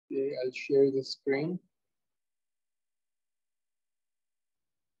Okay, I'll share the screen.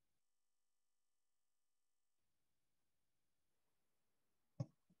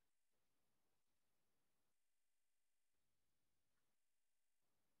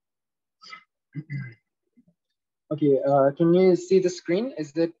 Okay, can you see the screen?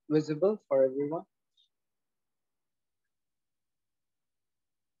 Is it visible for everyone?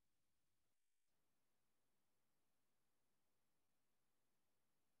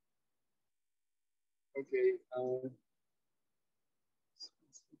 Okay.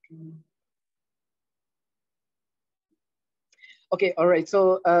 Okay, all right.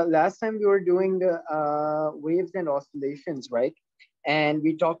 So last time we were doing the waves and oscillations, right? And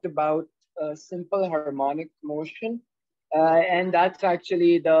we talked about simple harmonic motion. And that's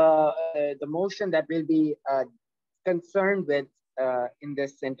actually the motion that we'll be concerned with in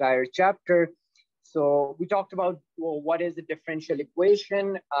this entire chapter. So we talked about, well, what is a differential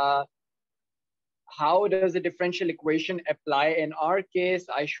equation? How does a differential equation apply in our case?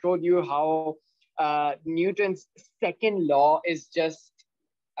 I showed you how Newton's second law is just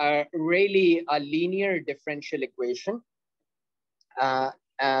really a linear differential equation.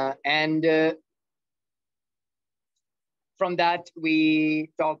 And from that,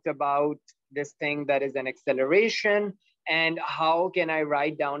 we talked about this thing that is an acceleration, and how can I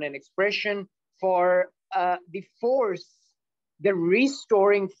write down an expression for the force, the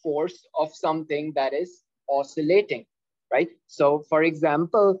restoring force of something that is oscillating, right? So for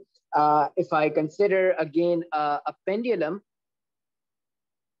example, if I consider again a pendulum,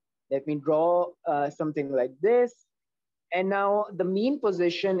 let me draw something like this. And now the mean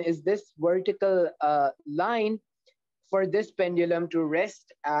position is this vertical line for this pendulum to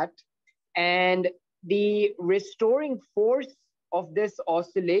rest at. And the restoring force of this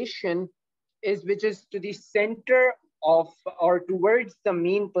oscillation is, which is to the center of, or towards the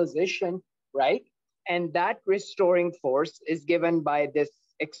mean position, right? And that restoring force is given by this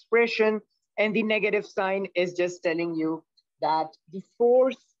expression. And the negative sign is just telling you that the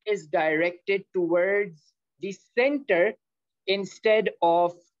force is directed towards the center instead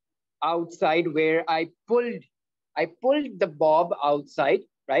of outside, where I pulled the bob outside,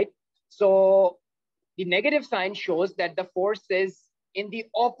 right? So the negative sign shows that the force is in the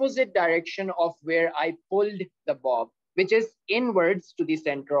opposite direction of where I pulled the bob, which is inwards to the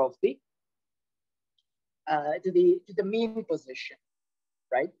center of the to the mean position,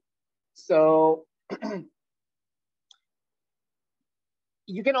 right? So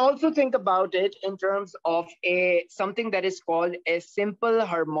you can also think about it in terms of something that is called a simple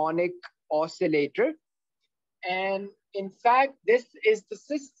harmonic oscillator. And in fact, this is the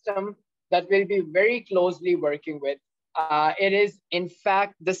system that we'll be very closely working with. It is, in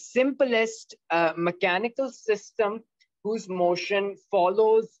fact, the simplest mechanical system whose motion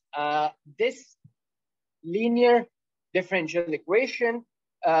follows this linear differential equation.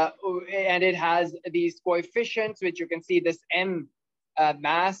 And it has these coefficients, which you can see this M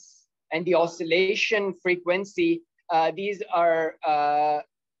mass and the oscillation frequency. These are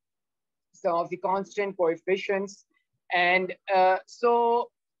some of the constant coefficients. And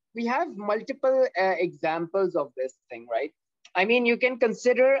so we have multiple examples of this thing, right? I mean, you can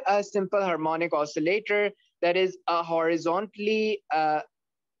consider a simple harmonic oscillator that is horizontally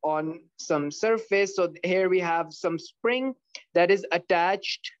on some surface. So here we have some spring that is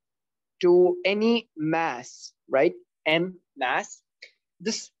attached to any mass, right? M mass.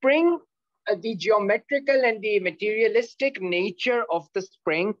 The spring, the geometrical and the materialistic nature of the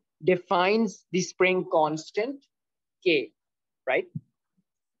spring defines the spring constant, K, right?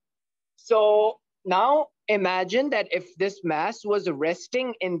 So now imagine that if this mass was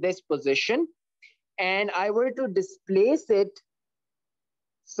resting in this position and I were to displace it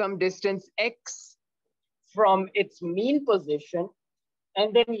some distance x from its mean position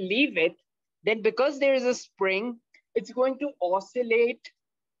and then leave it, then because there is a spring, it's going to oscillate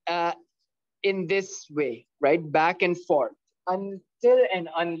in this way, right? Back and forth until and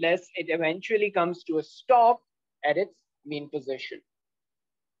unless it eventually comes to a stop at its mean position.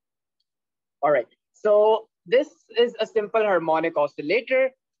 All right, so this is a simple harmonic oscillator,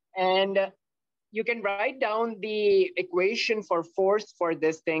 and you can write down the equation for force for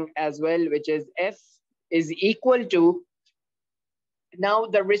this thing as well, which is F is equal to, now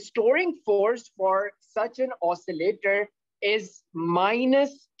the restoring force for such an oscillator is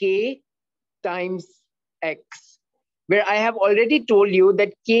minus K times X, where I have already told you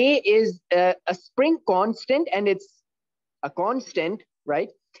that K is a spring constant, and it's a constant, right?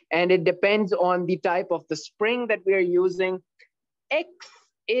 And it depends on the type of the spring that we are using. X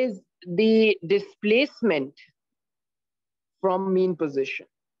is the displacement from mean position,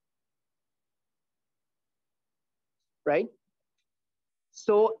 right?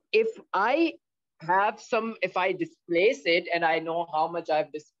 So if I displace it and I know how much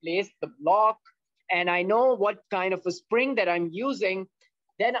I've displaced the block and I know what kind of a spring that I'm using,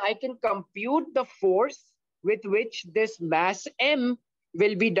 then I can compute the force with which this mass M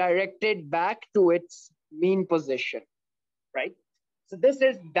will be directed back to its mean position, right? So this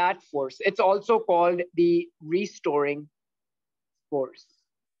is that force. It's also called the restoring force.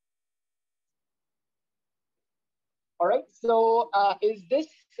 All right, so is this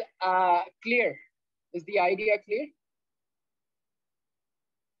clear? Is the idea clear?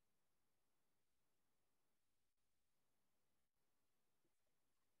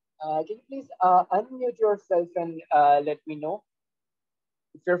 Can you please unmute yourself and let me know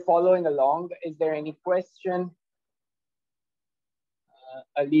if you're following along? Is there any question?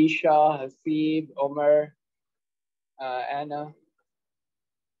 Alicia, Hasib, Omar, Anna.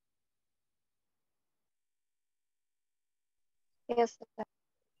 Yes, sir.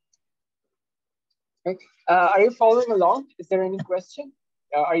 Okay. Are you following along? Is there any question?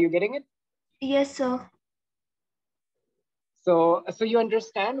 Are you getting it? Yes, sir. So you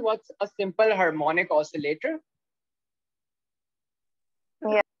understand what's a simple harmonic oscillator?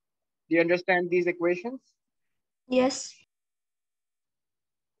 Yeah. Do you understand these equations? Yes.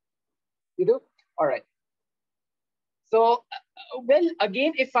 You do? All right. So, well,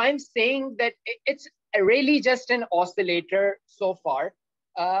 again, if I'm saying that it's really just an oscillator so far,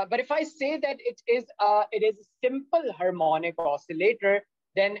 but if I say that it is a simple harmonic oscillator,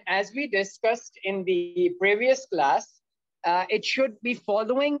 then as we discussed in the previous class, it should be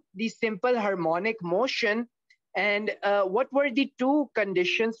following the simple harmonic motion. And what were the two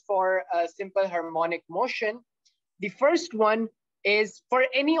conditions for simple harmonic motion? The first one is for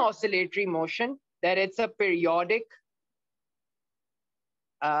any oscillatory motion that it's a periodic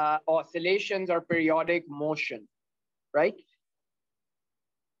oscillations or periodic motion, right?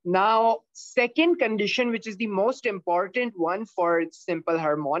 Now, second condition, which is the most important one for simple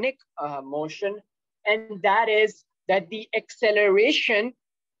harmonic motion, and that is that the acceleration,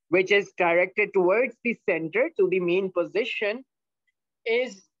 which is directed towards the center to the mean position,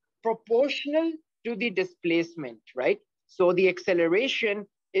 is proportional to the displacement, right? So the acceleration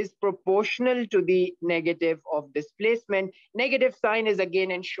is proportional to the negative of displacement. Negative sign is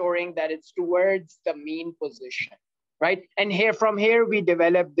again ensuring that it's towards the mean position, right? And here from here, we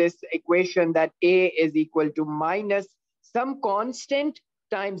develop this equation that A is equal to minus some constant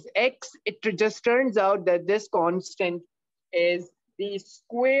times X. It just turns out that this constant is the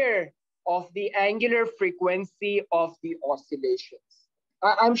square of the angular frequency of the oscillations.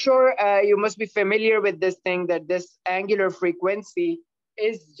 I'm sure you must be familiar with this thing that this angular frequency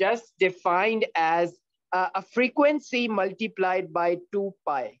is just defined as a frequency multiplied by 2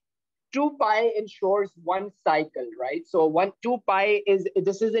 pi. 2 pi ensures one cycle, right? So 2 pi is,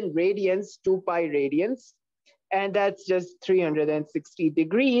 this is in radians, 2 pi radians, and that's just 360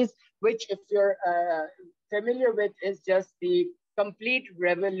 degrees, which if you're familiar with is just the complete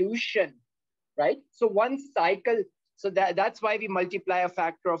revolution, right? So one cycle, so that's why we multiply a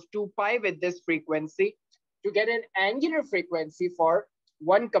factor of 2 pi with this frequency to get an angular frequency for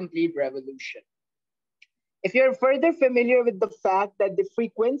one complete revolution. If you're further familiar with the fact that the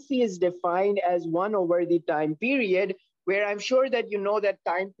frequency is defined as 1 over the time period, where I'm sure that you know that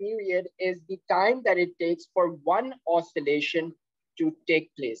time period is the time that it takes for one oscillation to take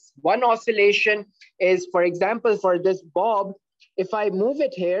place. One oscillation is, for example, for this bob, if I move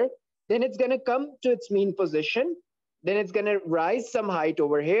it here, then it's going to come to its mean position, then it's going to rise some height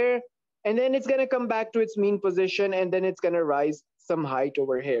over here, and then it's going to come back to its mean position, and then it's going to rise some height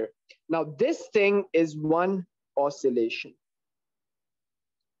over here. Now, this thing is one oscillation,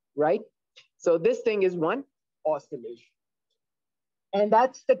 right? So this thing is one oscillation. And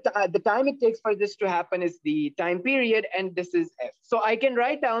that's the time it takes for this to happen is the time period, and this is f. So I can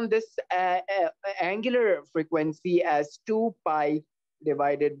write down this angular frequency as 2 pi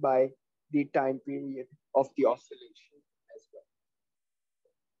divided by the time period of the oscillation as well.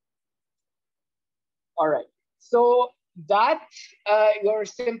 All right. So that's your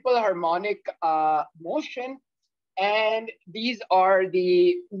simple harmonic motion. And these are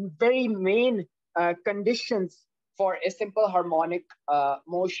the very main conditions for a simple harmonic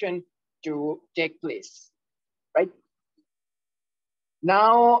motion to take place, right?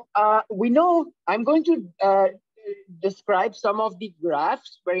 Now, we know I'm going to describe some of the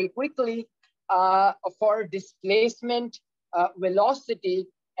graphs very quickly for displacement, velocity,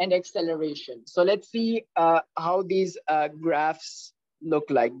 and acceleration. So let's see how these graphs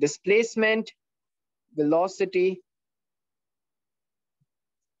look like. Displacement, velocity,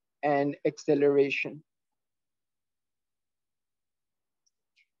 and acceleration.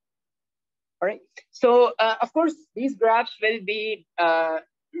 So of course, these graphs will be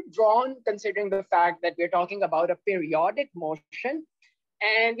drawn considering the fact that we're talking about a periodic motion.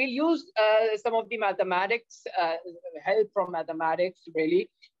 And we'll use some of the mathematics, help from mathematics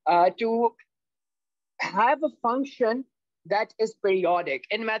really, to have a function that is periodic.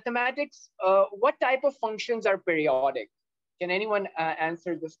 In mathematics, what type of functions are periodic? Can anyone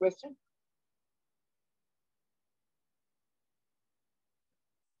answer this question?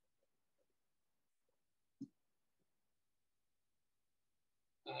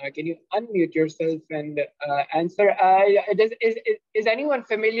 Can you unmute yourself and answer? Is anyone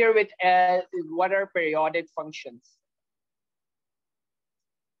familiar with what are periodic functions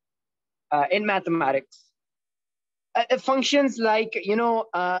in mathematics? Functions like,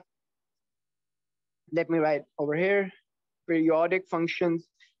 let me write over here. Periodic functions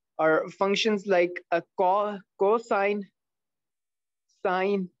are functions like a cosine,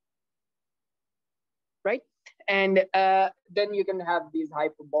 sine, right? And then you can have these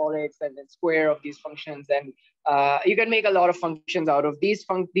hyperbolics and the square of these functions, and you can make a lot of functions out of these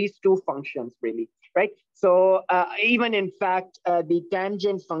two functions, really, right? So even in fact, the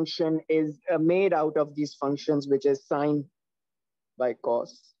tangent function is made out of these functions, which is sine by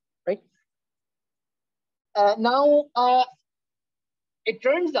cos, right? Now, it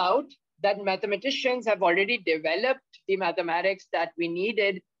turns out that mathematicians have already developed the mathematics that we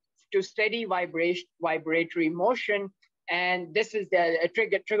needed to study vibratory motion. And this is the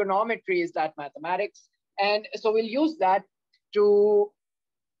trigonometry is that mathematics. And so we'll use that to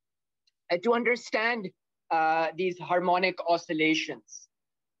understand these harmonic oscillations,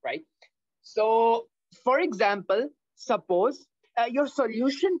 right? So for example, suppose your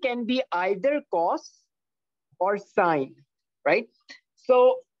solution can be either cos or sine, right?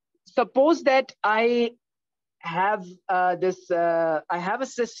 So suppose that I have I have a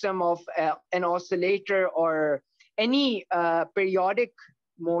system of an oscillator or any periodic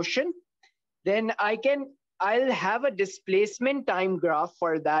motion, then I'll have a displacement time graph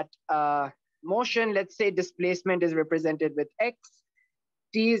for that motion. Let's say displacement is represented with x,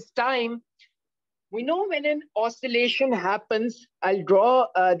 t is time. We know when an oscillation happens, I'll draw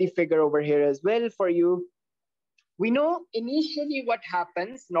the figure over here as well for you. We know initially what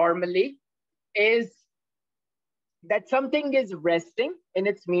happens normally is that something is resting in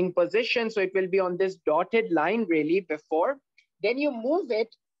its mean position. So it will be on this dotted line really before. Then you move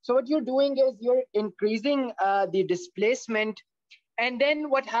it. So what you're doing is you're increasing the displacement. And then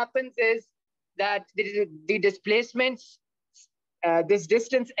what happens is that the displacements, this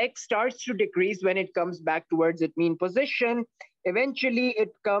distance x starts to decrease when it comes back towards its mean position. Eventually, it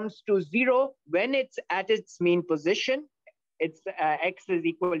comes to 0 when it's at its mean position. It's x is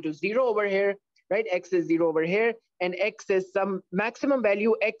equal to 0 over here, right? X is 0 over here, and x is some maximum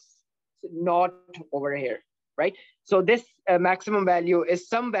value x naught over here, right? So this maximum value is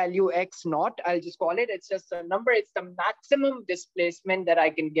some value x naught. I'll just call it. It's just a number. It's the maximum displacement that I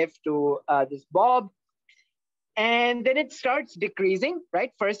can give to this bob. And then it starts decreasing,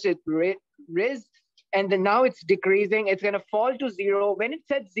 right? First it raised, and then now it's decreasing. It's going to fall to 0. When it's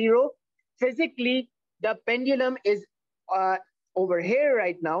at 0, physically, the pendulum is over here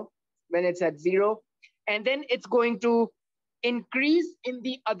right now when it's at 0. And then it's going to increase in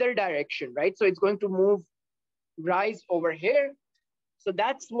the other direction, right? So it's going to rise over here. So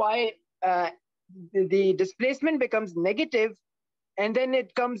that's why the displacement becomes negative, and then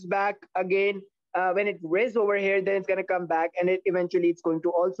it comes back again. When it raises over here, then it's going to come back, and eventually it's going to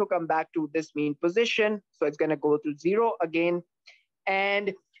also come back to this mean position. So it's going to go to 0 again.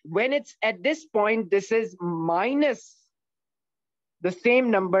 And when it's at this point, this is minus the same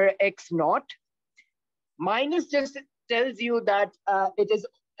number x naught. Minus just tells you that it is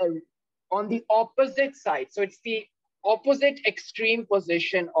on the opposite side. So it's the opposite extreme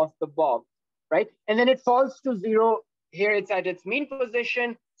position of the bob, right? And then it falls to 0. Here it's at its mean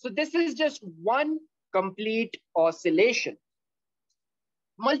position. So this is just one complete oscillation.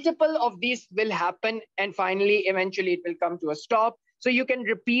 Multiple of these will happen, and finally, eventually it will come to a stop. So you can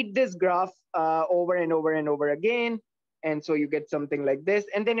repeat this graph over and over and over again. And so you get something like this,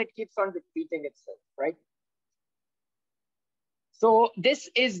 and then it keeps on repeating itself, right? So this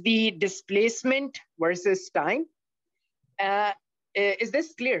is the displacement versus time. Is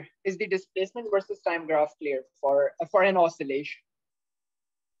this clear? Is the displacement versus time graph clear for an oscillation?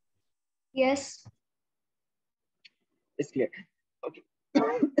 Yes. It's clear. Okay.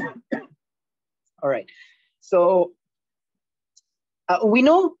 All right. So we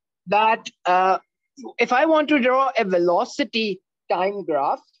know that if I want to draw a velocity time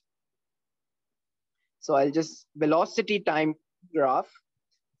graph, so I'll just velocity time graph.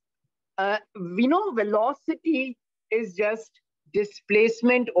 we know velocity is just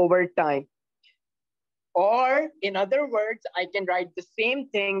displacement over time. Or in other words, I can write the same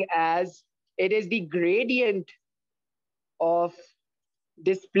thing as it is the gradient of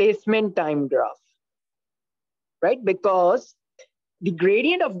displacement time graph, right? Because the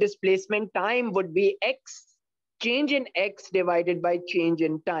gradient of displacement time would be x, change in x divided by change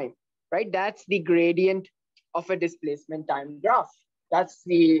in time, right? That's the gradient of a displacement time graph. That's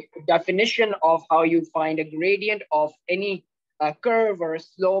the definition of how you find a gradient of any curve or a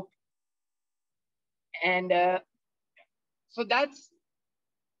slope. And so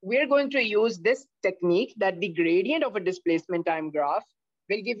we're going to use this technique that the gradient of a displacement time graph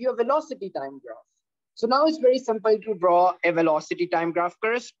will give you a velocity time graph. So now it's very simple to draw a velocity time graph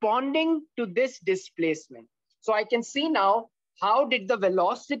corresponding to this displacement. So I can see now how did the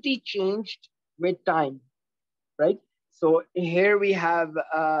velocity changed with time, right? So here we have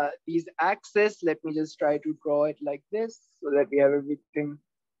these axes. Let me just try to draw it like this so that we have everything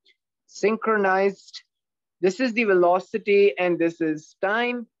synchronized. This is the velocity and this is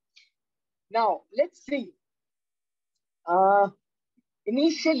time. Now, let's see.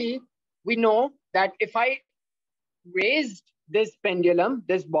 Initially, we know that if I raised this pendulum,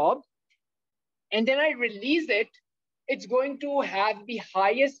 this bob, and then I release it, it's going to have the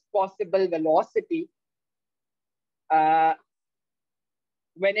highest possible velocity when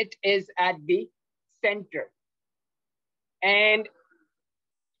it is at the center. And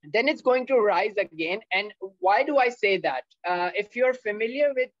then it's going to rise again. And why do I say that? If you're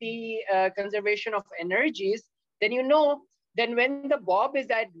familiar with the conservation of energies, then you know that when the bob is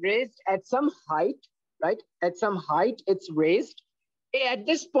raised at some height, right? At some height, it's raised. At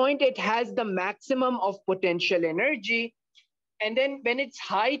this point, it has the maximum of potential energy. And then when its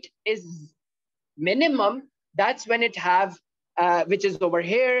height is minimum, that's when it have, which is over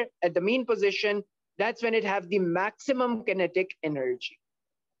here at the mean position, that's when it have the maximum kinetic energy.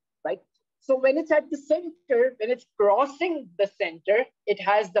 Right? So when it's at the center, when it's crossing the center, it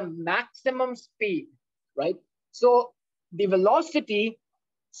has the maximum speed, right? So the velocity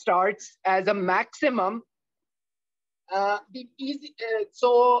starts as a maximum.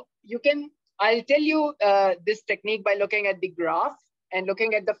 So you can, I'll tell you this technique by looking at the graph and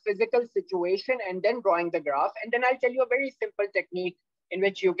looking at the physical situation and then drawing the graph. And then I'll tell you a very simple technique in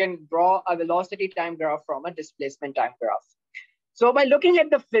which you can draw a velocity time graph from a displacement time graph. So by looking at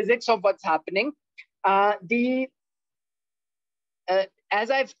the physics of what's happening, as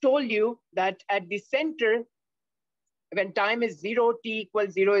I've told you that at the center, when time is 0, t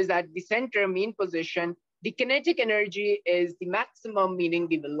equals 0 is at the center mean position, the kinetic energy is the maximum, meaning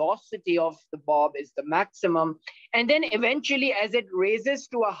the velocity of the bob is the maximum. And then eventually as it raises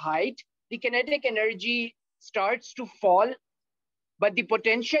to a height, the kinetic energy starts to fall, but the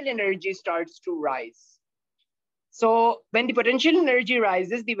potential energy starts to rise. So when the potential energy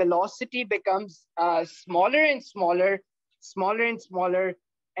rises, the velocity becomes smaller and smaller, smaller and smaller,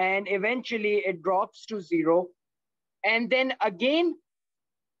 and eventually it drops to 0. And then again,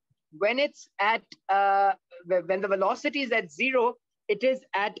 when it's at, when the velocity is at 0, it is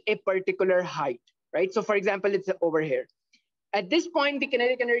at a particular height, right? So for example, it's over here. At this point, the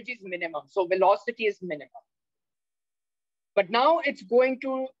kinetic energy is minimum, so velocity is minimum. But now it's going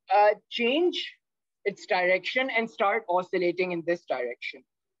to change its direction and start oscillating in this direction.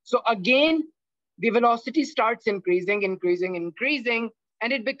 So again, the velocity starts increasing, increasing, increasing,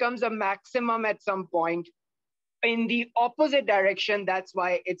 and it becomes a maximum at some point in the opposite direction. That's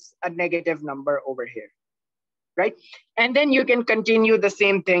why it's a negative number over here, right? And then you can continue the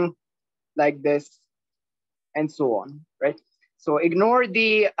same thing like this and so on, right? So ignore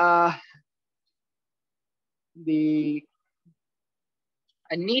the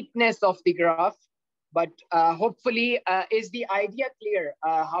neatness of the graph, but hopefully is the idea clear?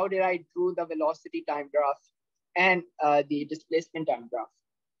 How did I do the velocity time graph and the displacement time graph?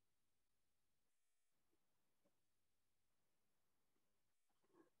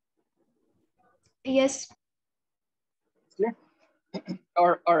 Yes. Clear?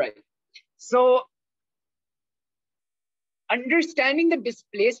 All right. So understanding the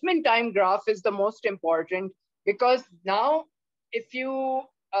displacement time graph is the most important, because now if you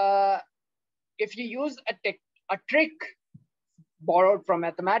use a trick borrowed from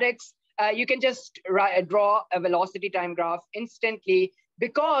mathematics, you can just draw a velocity time graph instantly,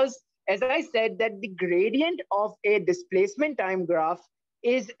 because as I said that the gradient of a displacement time graph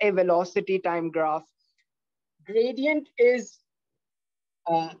is a velocity time graph. Gradient is,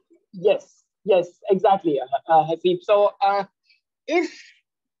 yes, exactly, Hasib. So if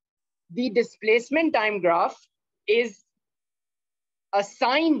the displacement time graph is a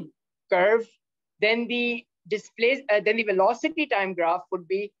sine curve, then the velocity time graph would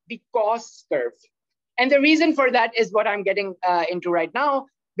be the cos curve. And the reason for that is what I'm getting into right now,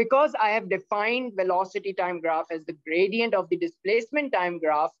 because I have defined velocity time graph as the gradient of the displacement time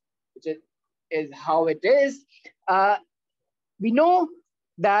graph, which is how it is. We know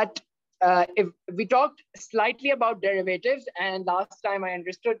that if we talked slightly about derivatives, and last time I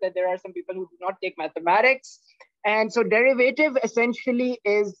understood that there are some people who do not take mathematics. And so derivative essentially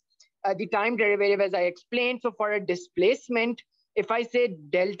is the time derivative, as I explained. So for a displacement, if I say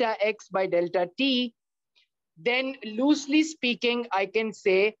delta x by delta t, then loosely speaking, I can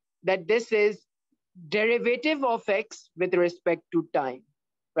say that this is derivative of x with respect to time,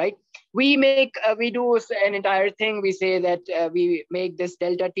 right? We do an entire thing. We say that we make this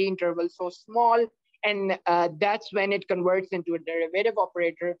delta t interval so small, and that's when it converts into a derivative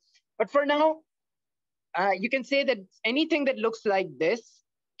operator. But for now, you can say that anything that looks like this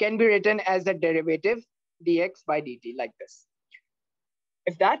can be written as a derivative dx by dt, like this.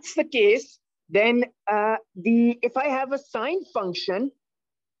 If that's the case, then if I have a sine function,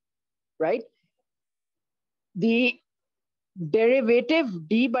 right, the derivative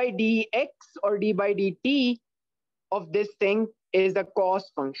d by dx or d by dt of this thing is a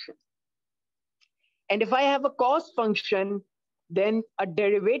cos function. And if I have a cos function, then a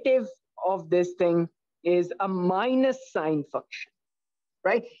derivative of this thing is a minus sine function,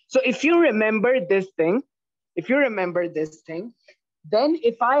 right? So if you remember this thing, then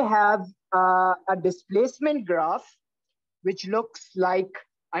if I have a displacement graph, which looks like,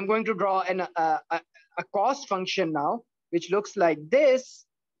 I'm going to draw a cos function now, which looks like this.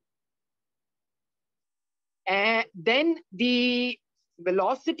 And then the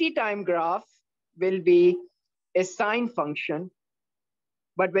velocity time graph will be a sine function,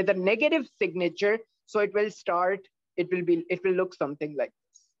 but with a negative signature. So it will look something like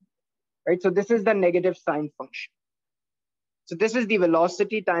this, right? So this is the negative sine function. So this is the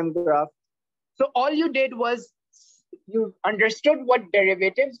velocity time graph. So all you did was you understood what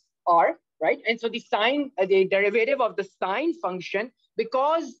derivatives are, right? And so the derivative of the sine function,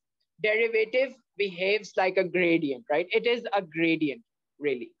 because derivative behaves like a gradient, right? It is a gradient,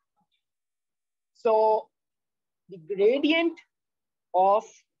 really. So the gradient of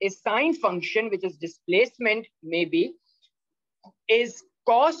a sine function, which is displacement maybe, is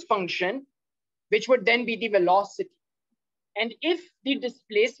cos function, which would then be the velocity. And if the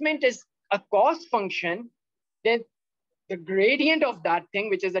displacement is a cos function, then the gradient of that thing,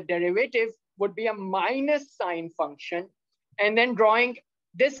 which is a derivative, would be a minus sine function. And then drawing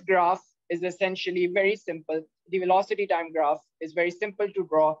this graph is essentially very simple. The velocity time graph is very simple to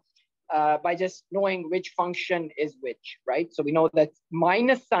draw by just knowing which function is which, right? So we know that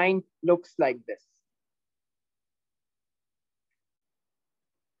minus sine looks like this.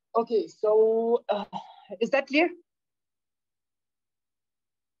 Okay, so is that clear?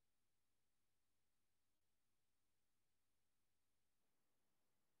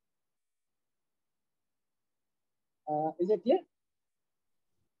 Is it clear?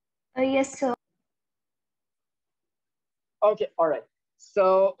 Yes, sir. Okay, all right.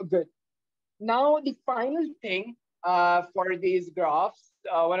 So good. Now the final thing for these graphs,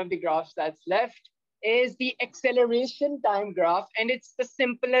 one of the graphs that's left is the acceleration time graph. And it's the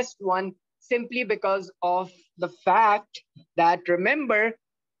simplest one simply because of the fact that, remember,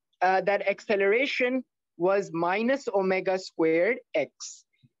 that acceleration was minus omega squared x.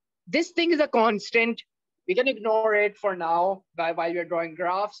 This thing is a constant. We can ignore it for now while we're drawing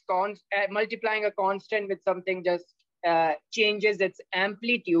graphs. Multiplying a constant with something just changes its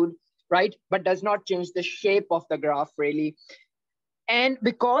amplitude, right? But does not change the shape of the graph, really. And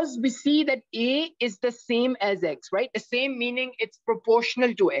because we see that a is the same as x, right? The same meaning it's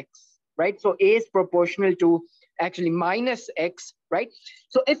proportional to x, right? So a is proportional to actually minus x, right?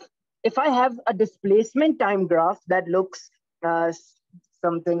 So if I have a displacement time graph that looks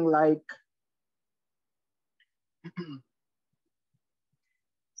something like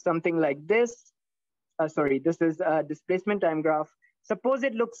something like this. Sorry, this is a displacement time graph. Suppose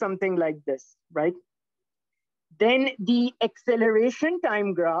it looks something like this, right? Then the acceleration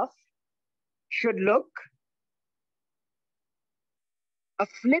time graph should look a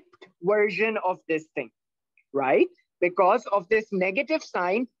flipped version of this thing, right? Because of this negative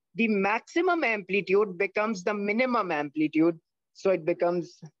sign, the maximum amplitude becomes the minimum amplitude. So it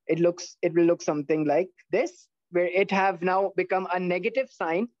will look something like this, where it have now become a negative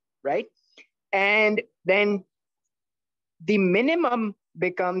sign, right? And then the minimum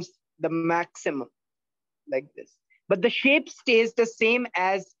becomes the maximum, like this. But the shape stays the same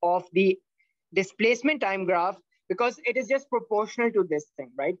as of the displacement time graph, because it is just proportional to this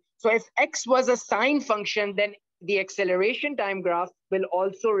thing, right? So if x was a sine function, then the acceleration time graph will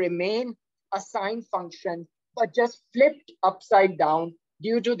also remain a sine function, but just flipped upside down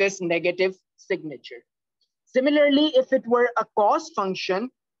due to this negative signature. Similarly, if it were a cos function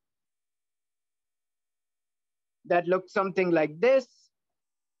that looked something like this,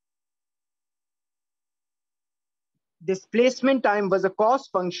 displacement time was a cos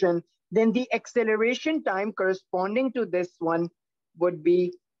function, then the acceleration time corresponding to this one would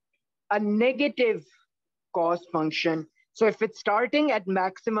be a negative cos function. So if it's starting at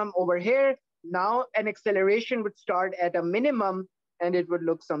maximum over here, now an acceleration would start at a minimum and it would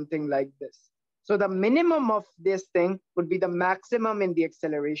look something like this. So the minimum of this thing would be the maximum in the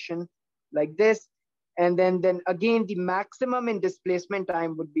acceleration like this. And then again, the maximum in displacement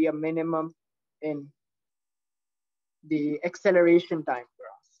time would be a minimum in the acceleration time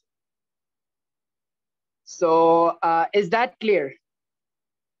graph. So is that clear?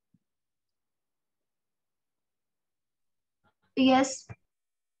 Yes.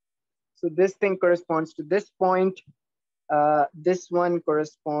 So this thing corresponds to this point. This one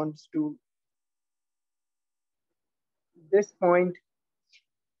corresponds to this point,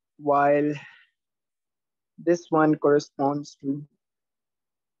 while this one corresponds to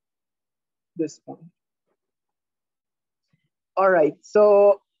this point. All right,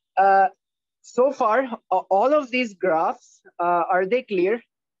 so so far, all of these graphs, are they clear?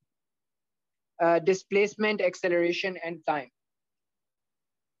 Displacement, acceleration, and time.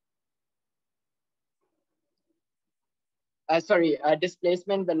 Sorry,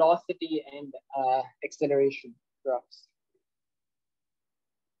 displacement, velocity, and acceleration graphs.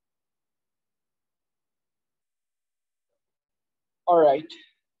 All right,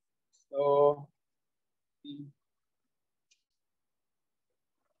 so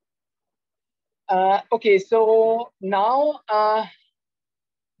okay, so now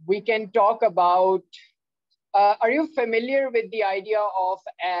we can talk about, are you familiar with the idea of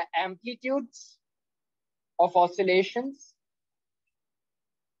amplitudes of oscillations?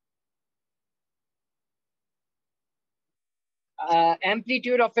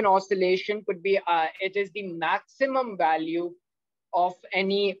 Amplitude of an oscillation could be, it is the maximum value of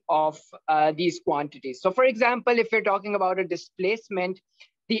any of these quantities. So for example, if you're talking about a displacement,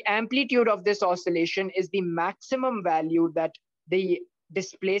 the amplitude of this oscillation is the maximum value that the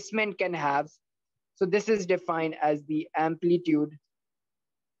displacement can have. So this is defined as the amplitude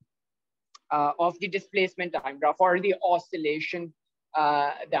of the displacement time graph, or the oscillation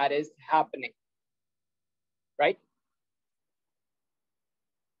that is happening, right?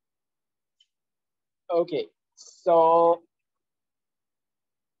 Okay, so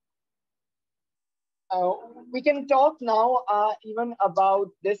we can talk now even about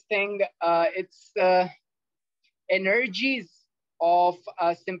this thing. It's energies of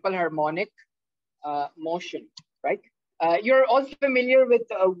simple harmonic motion, right? You're also familiar with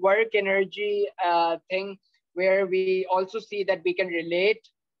work energy thing, where we also see that we can relate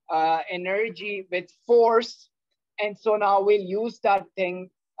energy with force. And so now we'll use that thing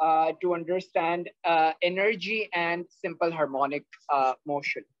to understand energy and simple harmonic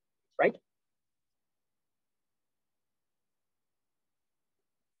motion, right?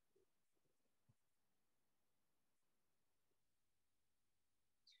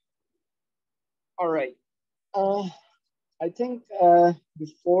 All right. I think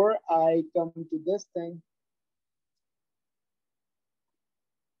before I come to this thing,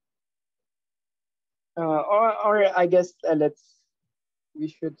 or I guess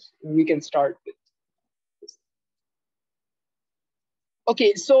we can start with this.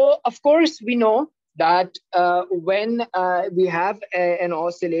 Okay, so of course we know that when we have an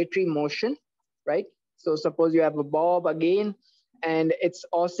oscillatory motion, right? So suppose you have a bob again, and it's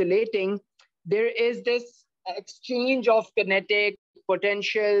oscillating. There is this exchange of kinetic,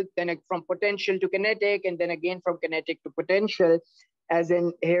 potential, then from potential to kinetic, and then again from kinetic to potential. As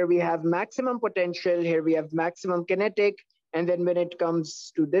in here we have maximum potential, here we have maximum kinetic, and then when it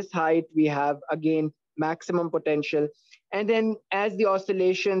comes to this height, we have again maximum potential. And then as the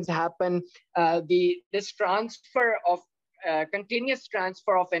oscillations happen, this transfer of continuous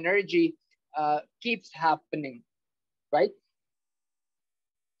transfer of energy keeps happening, right?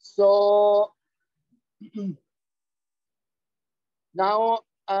 So now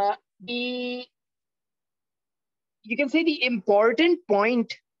you can say the important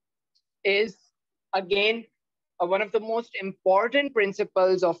point is, again, one of the most important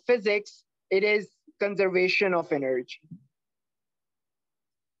principles of physics. It is conservation of energy.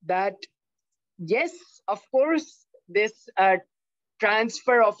 That yes, of course, this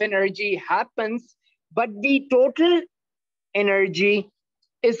transfer of energy happens, but the total energy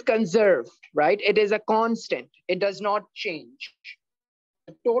is conserved, right? It is a constant. It does not change.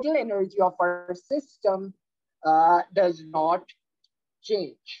 The total energy of our system does not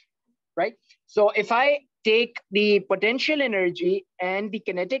change, right? So if I take the potential energy and the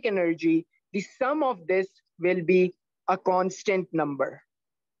kinetic energy, the sum of this will be a constant number,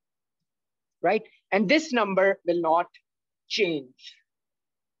 right? And this number will not change.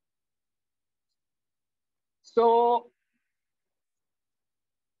 So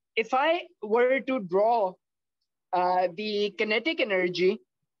if I were to draw the kinetic energy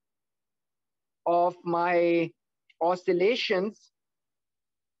of my oscillations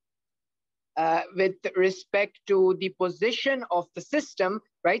with respect to the position of the system,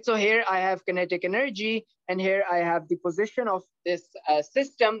 right? So here I have kinetic energy, and here I have the position of this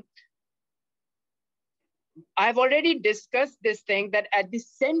system. I've already discussed this thing that at the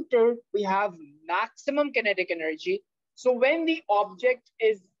center, we have maximum kinetic energy. So when the object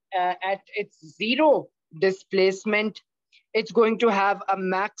is at its zero displacement, it's going to have a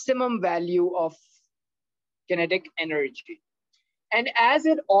maximum value of kinetic energy. And as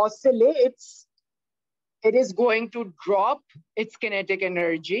it oscillates, it is going to drop its kinetic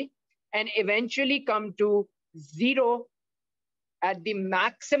energy and eventually come to zero at the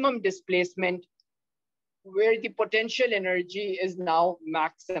maximum displacement, where the potential energy is now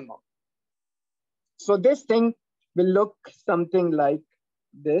maximum. So this thing will look something like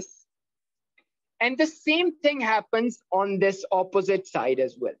this. And the same thing happens on this opposite side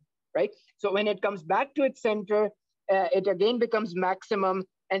as well, right? So when it comes back to its center, it again becomes maximum.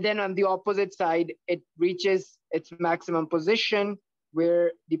 And then on the opposite side, it reaches its maximum position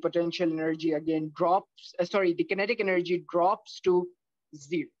where the potential energy again drops, the kinetic energy drops to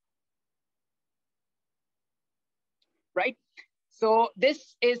zero, right? So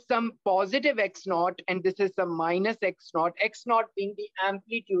this is some positive x naught, and this is some minus x naught being the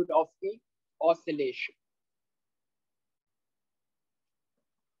amplitude of the oscillation.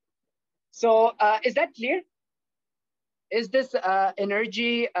 So is that clear? Is this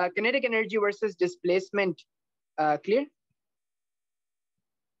energy, kinetic energy versus displacement clear?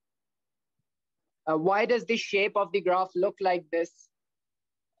 Why does the shape of the graph look like this?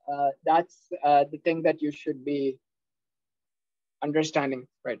 That's the thing that you should be understanding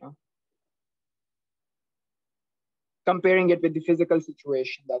right now. Comparing it with the physical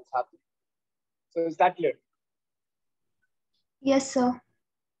situation that's happening. So is that clear? Yes, sir.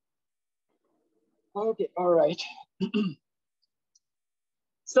 Okay, all right.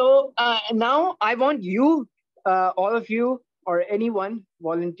 So now I want you, all of you or anyone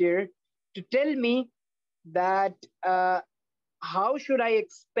volunteer to tell me that how should I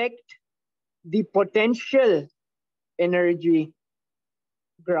expect the potential energy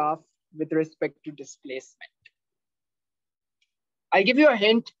graph with respect to displacement. I'll give you a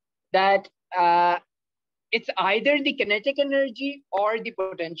hint that it's either the kinetic energy or the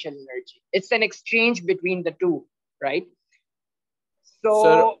potential energy. It's an exchange between the two, right? So,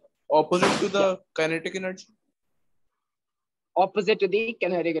 sir, opposite to the kinetic energy? Opposite to the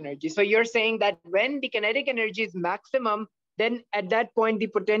kinetic energy. So you're saying that when the kinetic energy is maximum, then at that point, the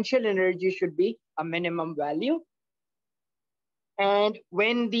potential energy should be a minimum value. And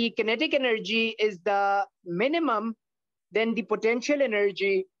when the kinetic energy is the minimum, then the potential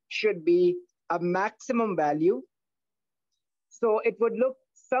energy should be a maximum value. So it would look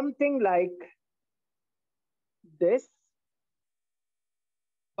something like this.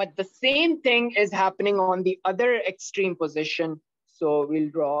 But the same thing is happening on the other extreme position. So we'll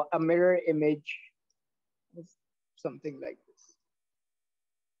draw a mirror image, something like this.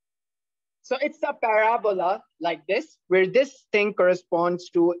 So it's a parabola like this, where this thing corresponds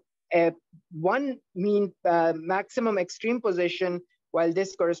to a one mean maximum extreme position, while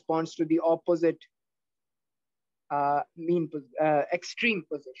this corresponds to the opposite extreme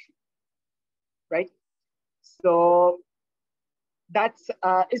position, right? So that's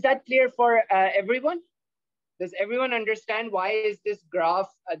is that clear for everyone? Does everyone understand why is this graph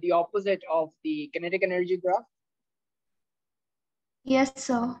the opposite of the kinetic energy graph? Yes,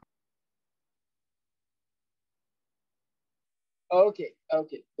 sir. Okay,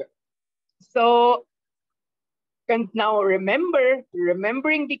 okay, good. So now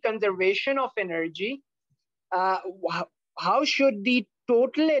remembering the conservation of energy, how should the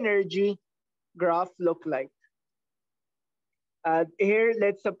total energy graph look like? Here,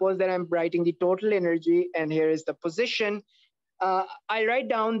 let's suppose that I'm writing the total energy, and here is the position. I write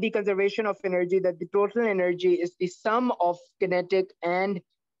down the conservation of energy, that the total energy is the sum of kinetic and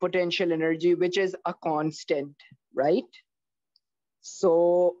potential energy, which is a constant, right?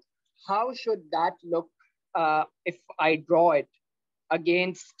 So how should that look if I draw it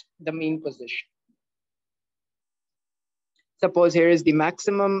against the mean position? Suppose here is the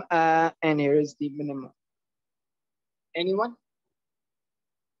maximum and here is the minimum. Anyone?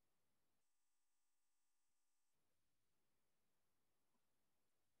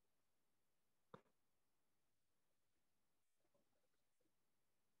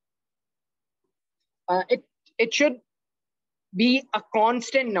 It should be a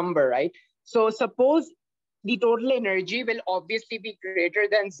constant number, right? So suppose the total energy will obviously be greater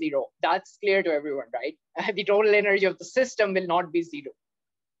than 0. That's clear to everyone, right? The total energy of the system will not be 0.